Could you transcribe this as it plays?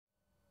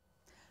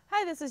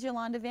Hi, this is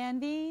Yolanda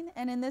Vanveen,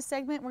 and in this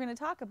segment we're going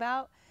to talk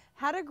about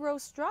how to grow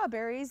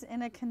strawberries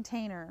in a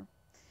container.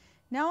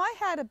 Now, I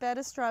had a bed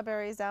of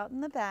strawberries out in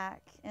the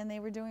back and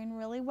they were doing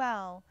really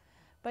well,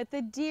 but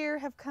the deer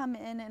have come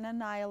in and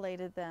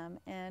annihilated them,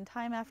 and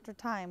time after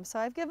time. So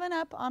I've given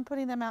up on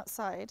putting them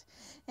outside,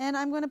 and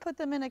I'm going to put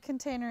them in a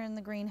container in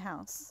the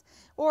greenhouse,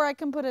 or I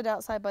can put it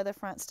outside by the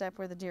front step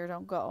where the deer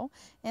don't go,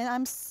 and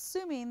I'm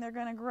assuming they're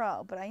going to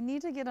grow, but I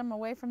need to get them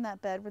away from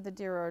that bed where the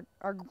deer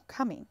are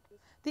coming.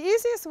 The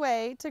easiest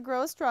way to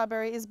grow a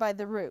strawberry is by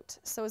the root.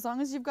 So as long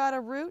as you've got a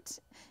root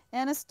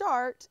and a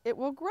start, it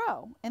will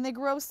grow. And they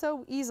grow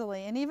so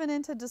easily. And even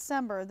into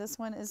December, this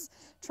one is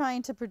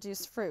trying to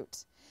produce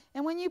fruit.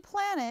 And when you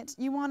plant it,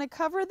 you want to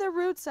cover the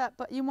roots up,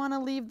 but you want to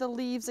leave the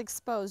leaves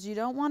exposed. You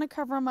don't want to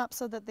cover them up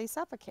so that they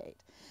suffocate.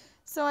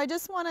 So I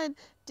just want to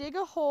dig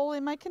a hole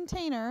in my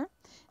container,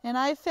 and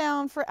I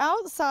found for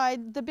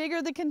outside, the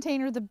bigger the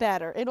container, the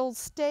better. It'll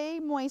stay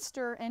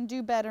moister and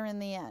do better in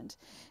the end.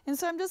 And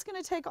so I'm just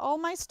going to take all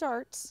my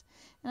starts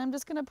and I'm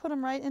just going to put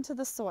them right into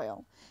the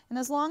soil. And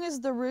as long as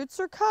the roots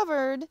are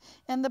covered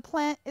and the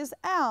plant is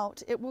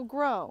out, it will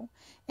grow.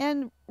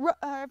 And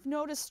I've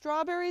noticed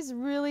strawberries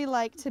really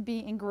like to be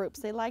in groups.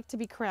 They like to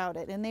be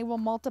crowded, and they will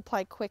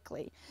multiply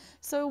quickly.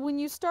 So when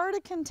you start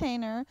a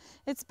container,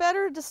 it's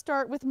better to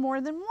start with more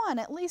than one,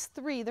 at least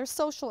 3. They're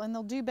social and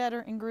they'll do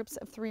better in groups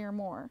of 3 or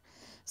more.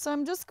 So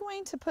I'm just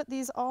going to put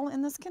these all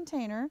in this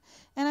container,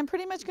 and I'm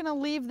pretty much going to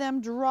leave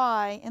them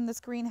dry in this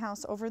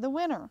greenhouse over the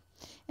winter.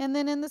 And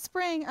then in the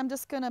spring, I'm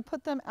just going to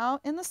put them out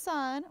in the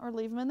sun or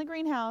leave them in the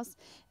greenhouse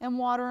and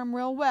water them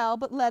real well,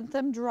 but let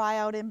them dry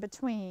out in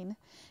between.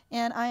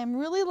 And I am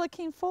really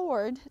looking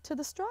forward to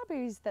the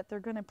strawberries that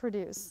they're going to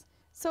produce.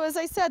 So as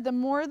I said, the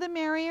more the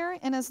merrier,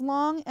 and as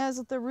long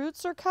as the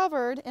roots are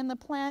covered and the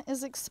plant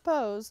is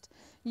exposed,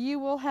 you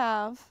will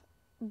have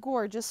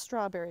gorgeous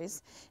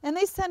strawberries. And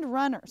they send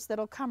runners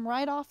that'll come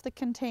right off the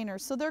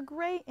containers, so they're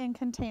great in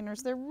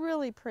containers. They're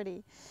really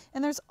pretty.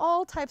 And there's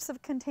all types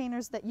of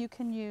containers that you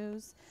can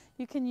use.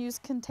 You can use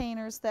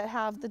containers that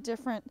have the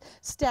different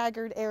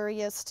staggered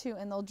areas too,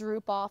 and they'll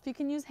droop off. You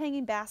can use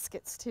hanging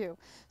baskets too.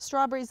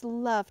 Strawberries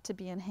love to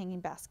be in hanging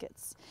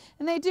baskets.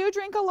 And they do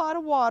drink a lot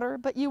of water,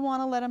 but you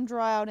want to let them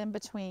dry out in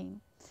between.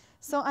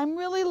 So I'm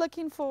really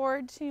looking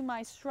forward to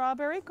my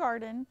strawberry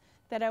garden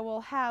that I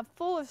will have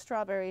full of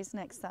strawberries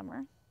next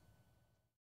summer.